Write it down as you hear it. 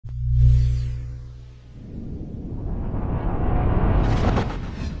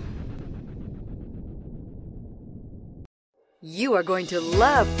You are going to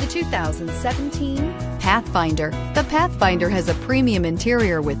love the 2017 Pathfinder. The Pathfinder has a premium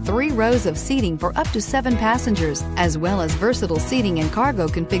interior with 3 rows of seating for up to 7 passengers, as well as versatile seating and cargo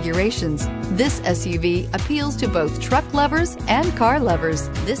configurations. This SUV appeals to both truck lovers and car lovers.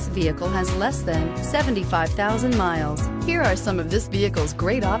 This vehicle has less than 75,000 miles. Here are some of this vehicle's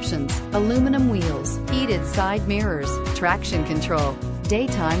great options: aluminum wheels, heated side mirrors, traction control,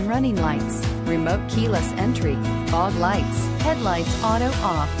 daytime running lights, remote keyless entry, fog lights, headlights auto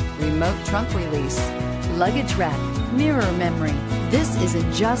off, remote trunk release, luggage rack, mirror memory. This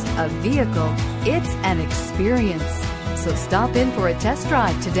isn't just a vehicle, it's an experience. So stop in for a test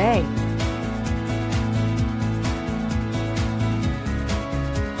drive today.